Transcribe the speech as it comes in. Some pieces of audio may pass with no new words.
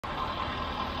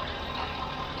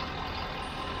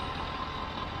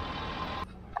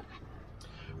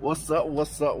What's up,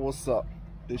 what's up, what's up?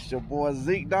 This your boy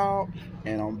Zeke Dog,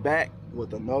 and I'm back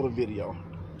with another video.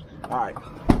 Alright,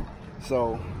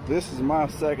 so this is my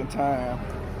second time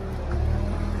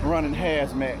running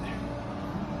hazmat.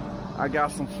 I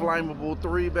got some flammable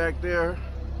 3 back there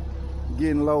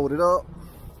getting loaded up,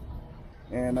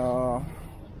 and I'm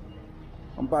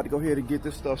about to go ahead and get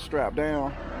this stuff strapped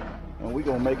down, and we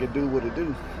gonna make it do what it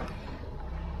do.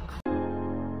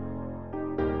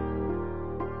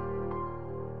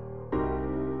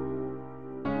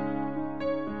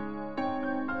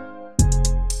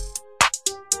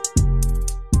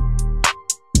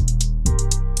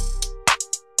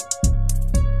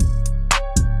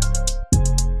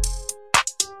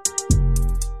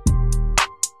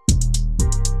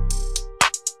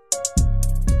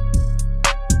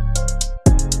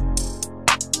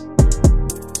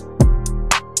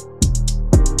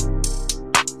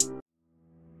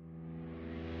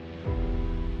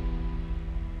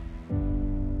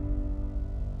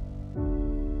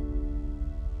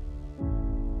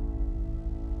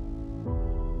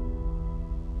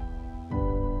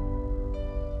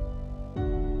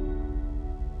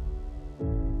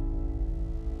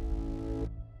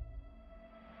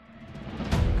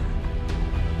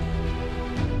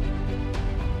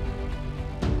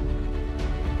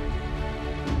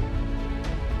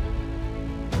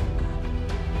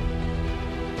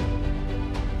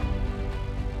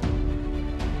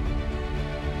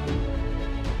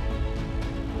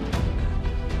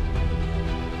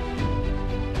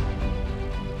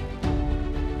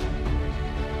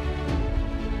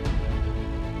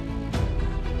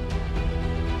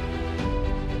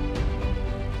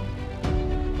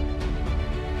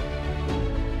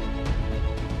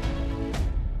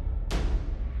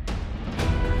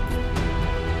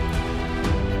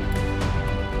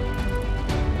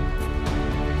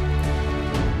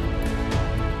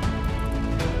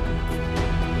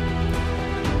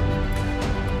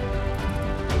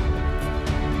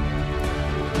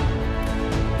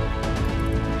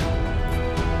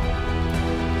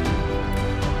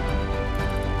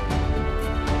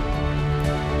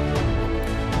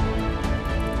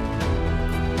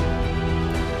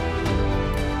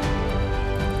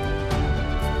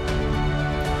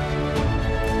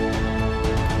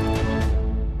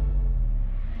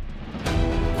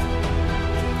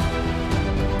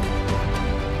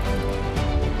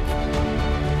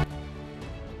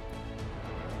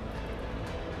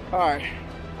 Alright,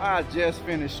 I just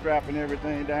finished strapping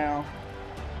everything down.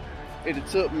 It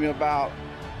took me about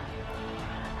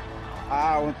an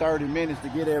hour and 30 minutes to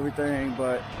get everything,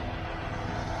 but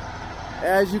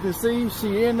as you can see,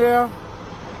 she in there.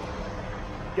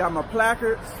 Got my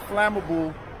placards,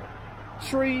 flammable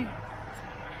tree.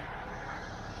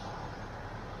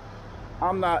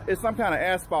 It's some kind of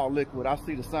asphalt liquid. I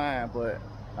see the sign, but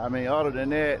I mean, other than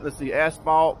that, let's see,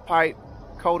 asphalt pipe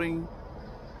coating.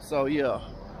 So yeah.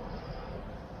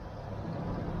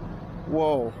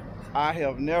 Whoa, I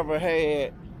have never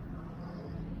had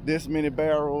this many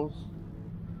barrels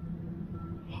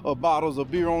of bottles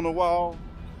of beer on the wall.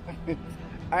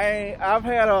 I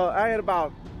had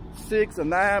about 6 or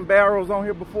 9 barrels on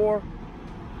here before,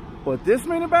 but this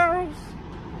many barrels?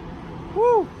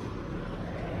 Whoo!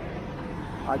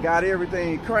 I got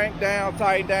everything cranked down,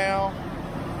 tightened down.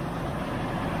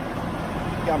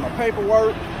 Got my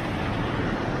paperwork.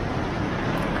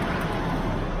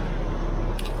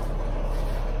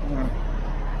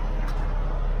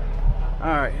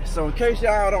 Alright, so in case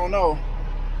y'all don't know,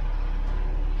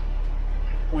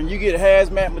 when you get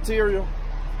hazmat material,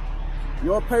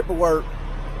 your paperwork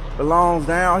belongs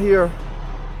down here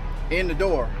in the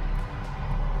door.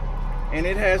 And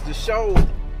it has to show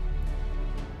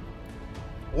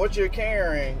what you're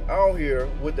carrying on here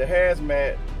with the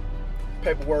hazmat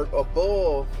paperwork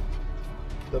above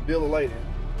the bill of lading.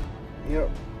 Yep,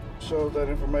 shows that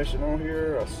information on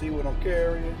here. I see what I'm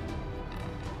carrying.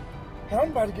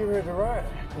 I'm about to get ready to ride,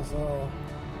 because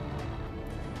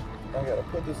I gotta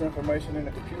put this information in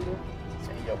the computer,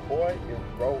 and your boy is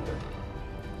rolling.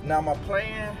 Now my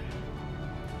plan,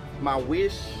 my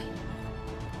wish,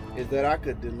 is that I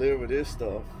could deliver this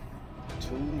stuff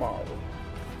tomorrow.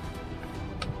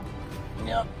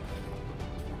 Yep.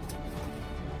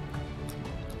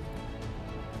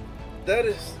 That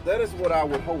is what I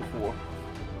would hope for.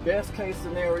 Best case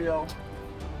scenario,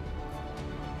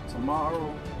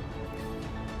 tomorrow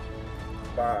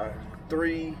by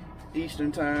 3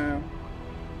 Eastern time,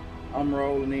 I'm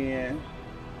rolling in.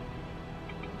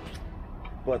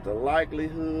 But the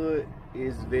likelihood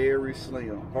is very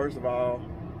slim. First of all,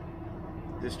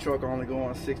 this truck only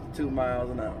going 62 miles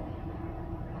an hour.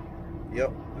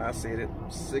 Yep, I said it,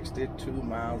 62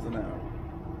 miles an hour.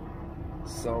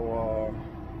 So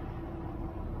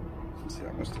let's see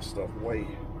how much this stuff weighs.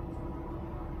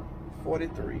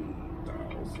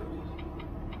 43,000.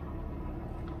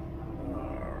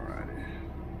 Alrighty.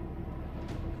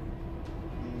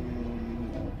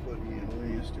 I'll put me in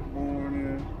Wednesday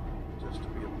morning just to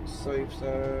be on the safe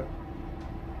side.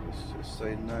 Let's just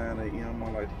say 9 a.m. I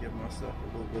like to give myself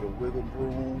a little bit of wiggle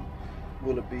room.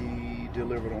 Will it be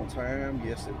delivered on time?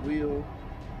 Yes, it will.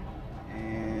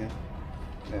 And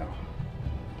now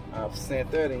I've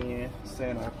sent that in,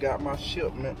 saying I've got my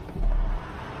shipment.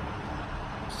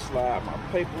 Slide my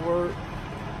paperwork.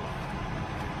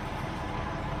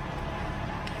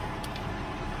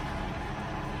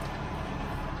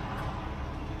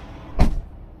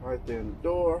 Right there in the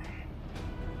door.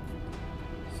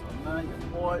 So now your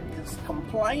boy is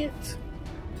compliant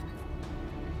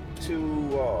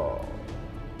to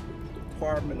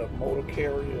Department of Motor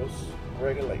Carriers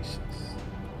regulations.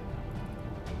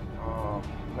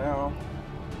 Now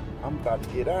I'm about to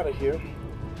get out of here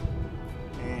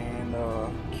and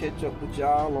catch up with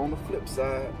y'all on the flip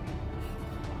side.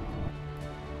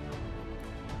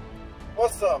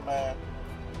 What's up, man?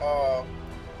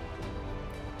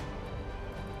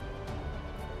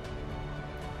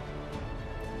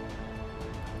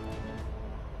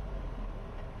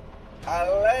 I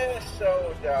last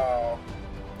showed y'all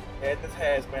at this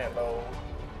HAZMAT load.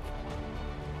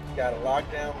 Got a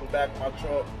lockdown in the back of my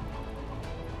truck.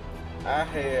 I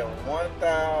had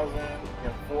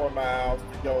 1,004 miles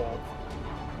to go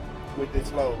with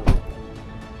this load.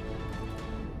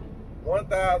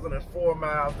 1,004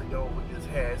 miles to go with this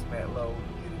HAZMAT load to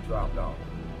get it dropped off.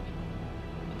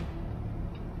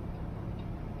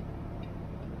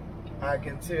 I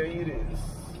can tell you this.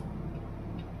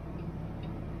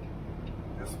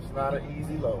 This was not an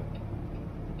easy load.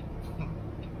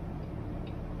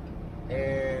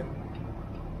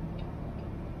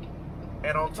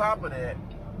 And on top of that,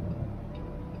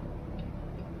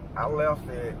 I left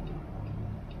at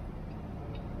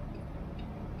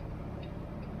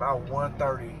about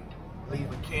 1:30,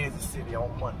 leaving Kansas City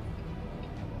on Monday.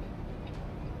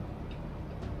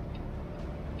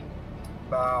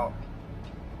 About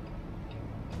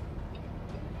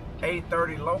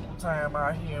 8:30 local time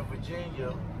out here in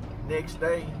Virginia. Next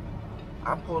day,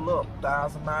 I pull up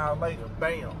 1,000 miles later,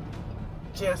 bam,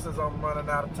 just as I'm running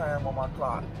out of time on my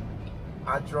clock.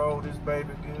 I drove this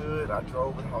baby good, I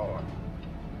drove it hard.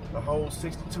 The whole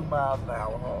 62 miles an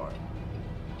hour hard.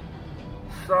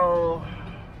 So,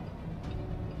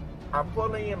 I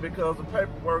pull in because the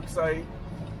paperwork say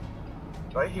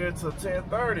they here till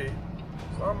 10:30.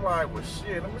 So I'm like, well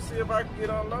shit, let me see if I can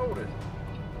get unloaded.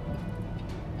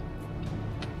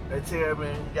 They tell me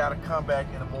you gotta come back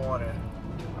in the morning.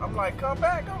 I'm like, come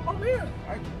back, I'm here.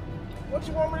 What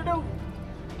you want me to do?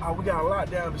 Oh, we got a lot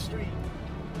down the street.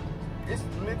 It's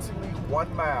literally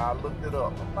 1 mile. I looked it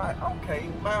up. I'm like, okay,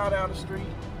 mile down the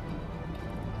street.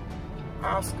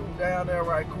 I'll scoot down there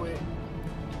right quick,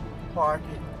 park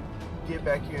it, get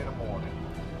back here in the morning.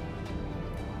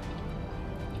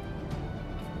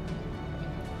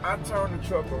 I turned the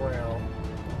truck around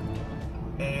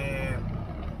and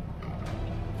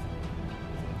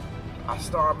I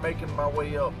started making my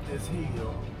way up this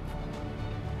hill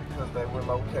because they were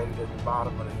located at the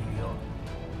bottom of the hill.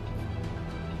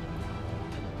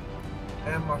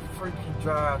 And my freaking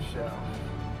drive shaft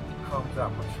comes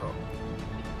out my truck.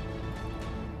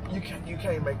 You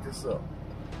can't make this up.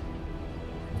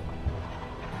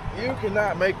 You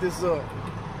cannot make this up.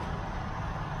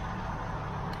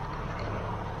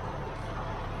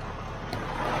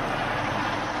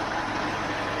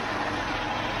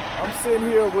 I'm sitting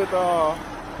here with a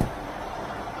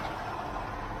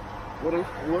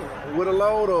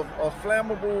load of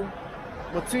flammable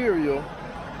material.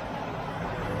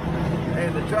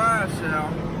 And the drive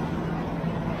shaft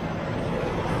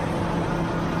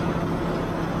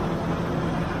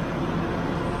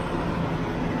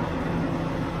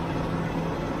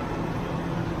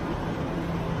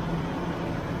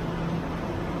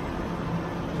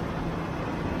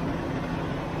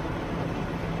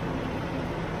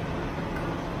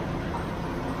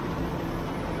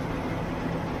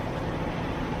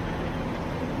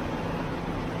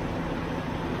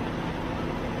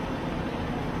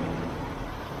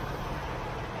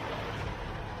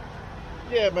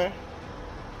yeah, man.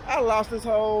 I lost this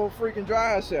whole freaking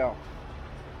drive shaft.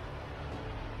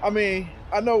 I mean,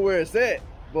 I know where it's at,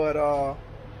 but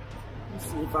let's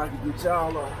see if I can get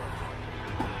y'all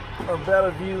a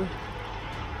better view.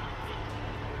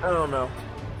 I don't know.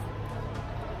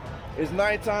 It's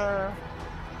nighttime.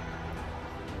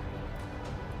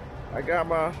 I got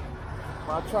my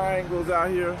triangles out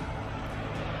here.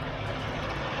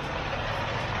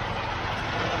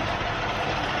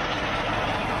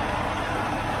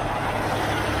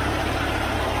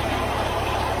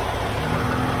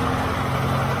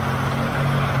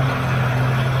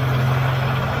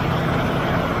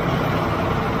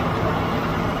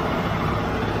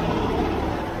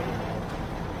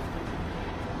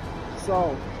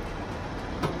 off.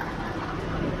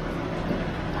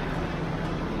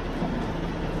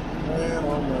 Man,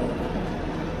 oh man.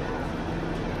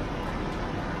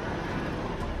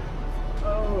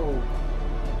 Oh.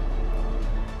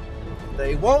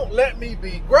 They won't let me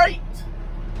be great.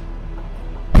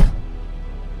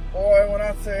 Boy, when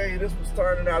I tell you this was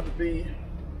turning out to be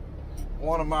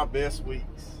one of my best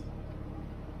weeks.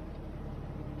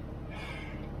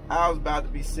 I was about to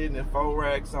be sitting in 4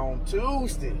 racks on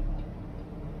Tuesday.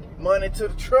 Money to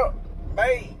the truck,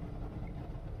 made.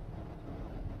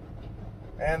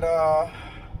 And that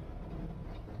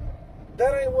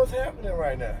ain't what's happening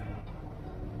right now.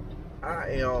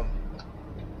 I am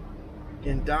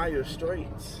in dire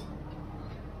straits.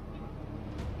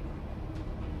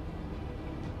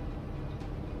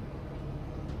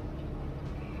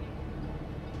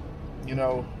 You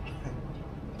know,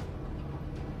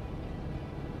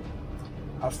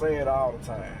 I say it all the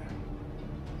time.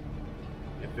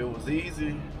 If it was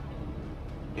easy,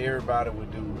 everybody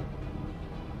would do it.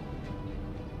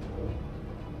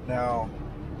 Now,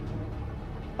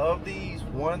 of these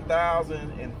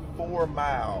 1,004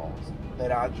 miles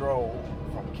that I drove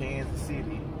from Kansas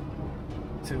City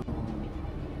to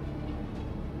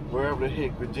wherever the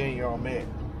heck Virginia I'm at,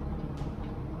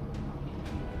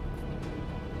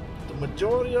 the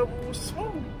majority of it was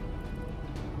smooth.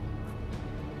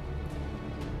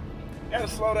 You gotta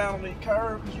slow down on these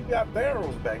curves because you got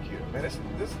barrels back here, man.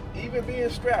 This even being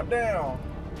strapped down,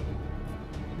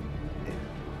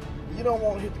 you don't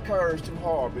want to hit the curves too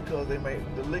hard because the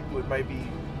liquid may be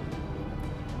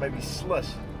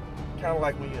slushy, kind of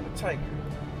like when you're in a tanker.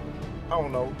 I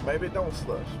don't know, maybe it don't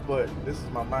slush, but this is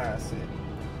my mindset.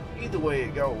 Either way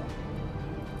it goes,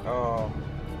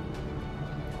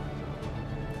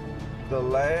 the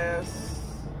last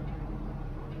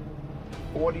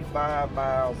 45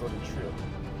 miles of the trip,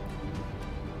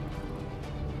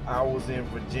 I was in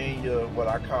Virginia, what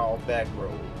I call back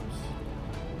roads.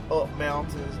 Up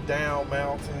mountains, down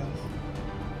mountains.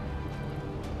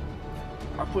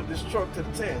 I put this truck to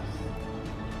the test.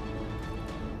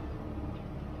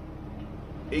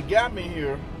 It got me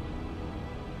here,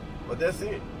 but that's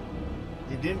it.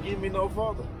 It didn't get me no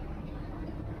further.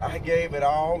 I gave it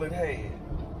all it had.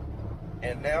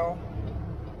 And now,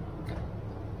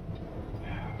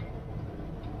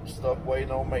 I'm stuck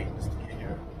waiting on maintenance to get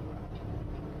here.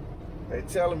 They're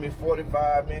telling me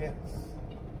 45 minutes.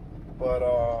 But,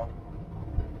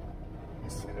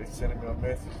 let's see, they sending me a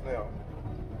message now.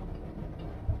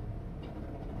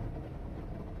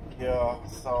 Yeah,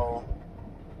 so,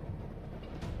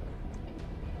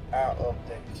 I'll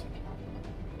update you.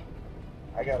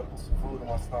 I gotta put some food in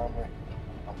my stomach.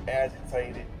 I'm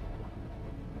agitated.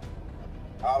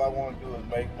 All I want to do is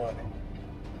make money.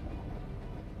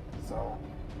 So,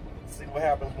 see what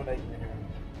happens when they get here.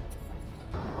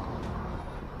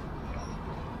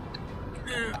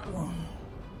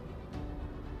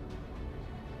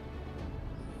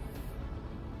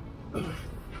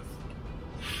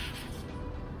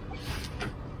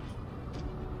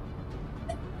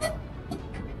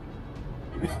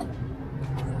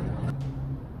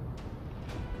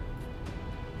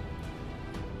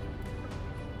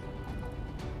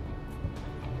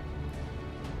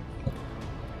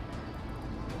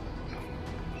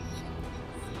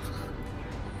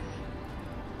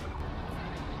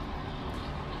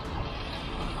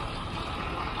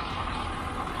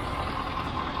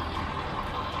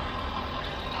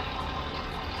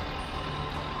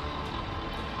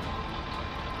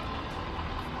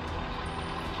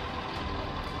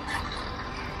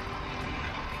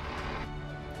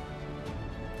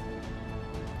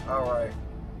 All right,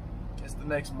 it's the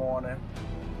next morning.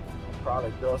 I'm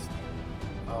probably dusty.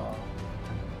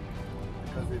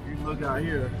 Because if you look out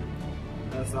here,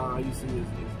 that's all you see is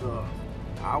dust.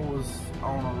 I was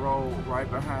on a road right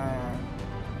behind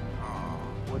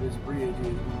where this bridge is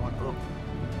going up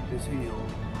this hill. As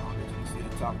you can see at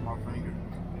the top of my finger.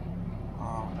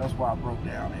 That's why I broke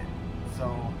down it.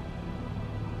 So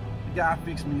the guy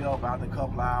fixed me up after a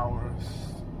couple hours,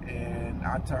 and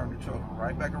I turned the truck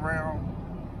right back around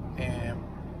and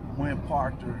went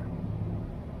parked her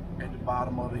at the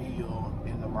bottom of the hill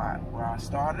in the lot where I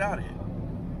started out at.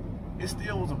 It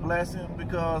still was a blessing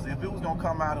because if it was gonna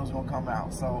come out, it was gonna come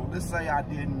out. So let's say it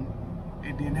didn't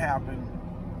happen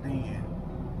then.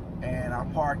 And I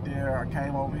parked there, I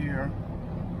came over here,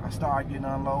 I started getting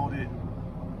unloaded,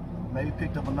 maybe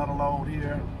picked up another load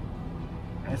here.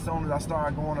 And as soon as I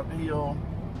started going up the hill,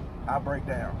 I break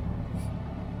down.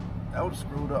 That would have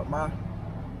screwed up my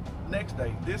next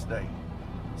day, this day.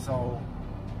 So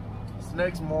this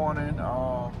next morning,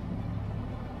 I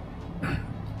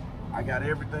got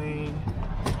everything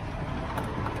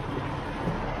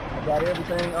Got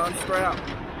everything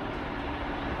unstrapped.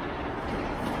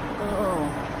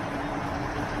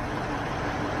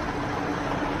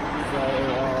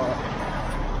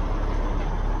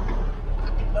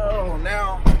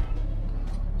 Now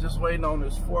just waiting on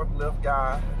this forklift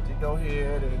guy to go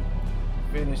ahead and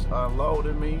finish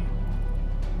unloading me.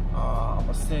 I'm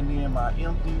gonna send in my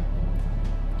empty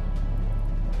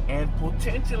and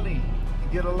potentially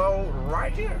get a load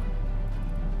right here,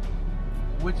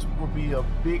 which would be a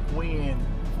big win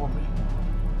for me.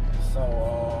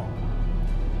 So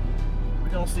we're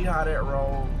gonna see how that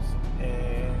rolls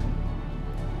and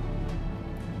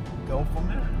go from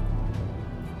there.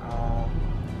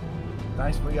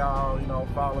 Thanks for y'all,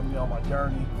 following me on my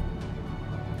journey.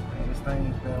 And this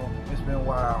thing's been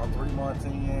wild. 3 months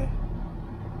in,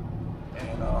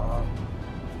 and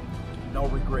no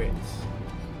regrets.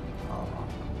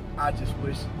 I just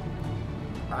wish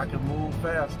I could move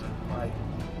faster. Like,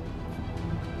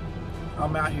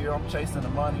 I'm out here, I'm chasing the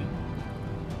money,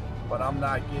 but I'm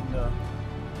not getting to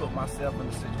put myself in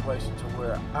a situation to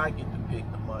where I get to pick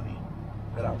the money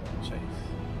that I want to chase.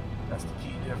 That's the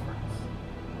key difference.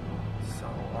 So,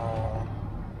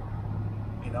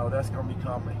 that's gonna be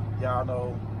coming. Y'all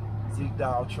know, Zeke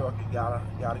Dog Trucking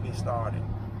gotta get started.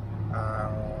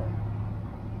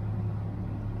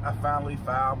 I finally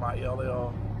filed my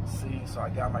LLC, so I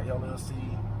got my LLC.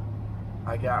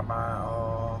 I got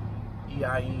my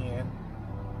EIN,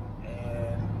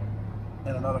 and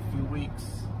in another few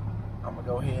weeks, I'm gonna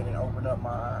go ahead and open up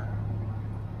my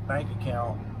bank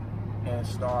account and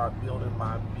start building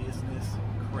my business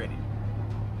credit.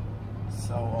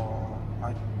 So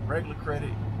my regular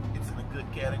credit, it's in a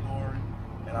good category,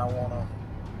 and I wanna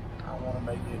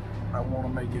make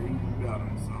it even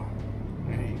better. So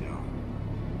there you go.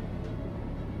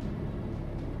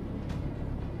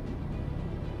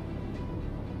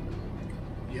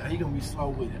 Yeah, he gonna be slow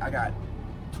with it. I got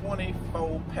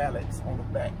 24 pallets on the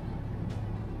back,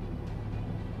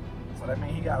 so that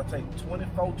means he gotta take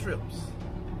 24 trips.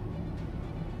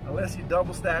 Unless he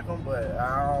double stack them, but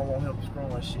I don't want him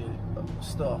screwing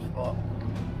stuff up.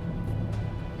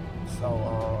 So,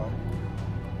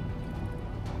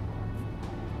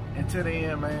 until the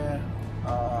end, man,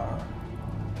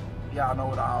 y'all know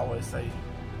what I always say,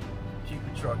 keep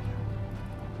it trucking.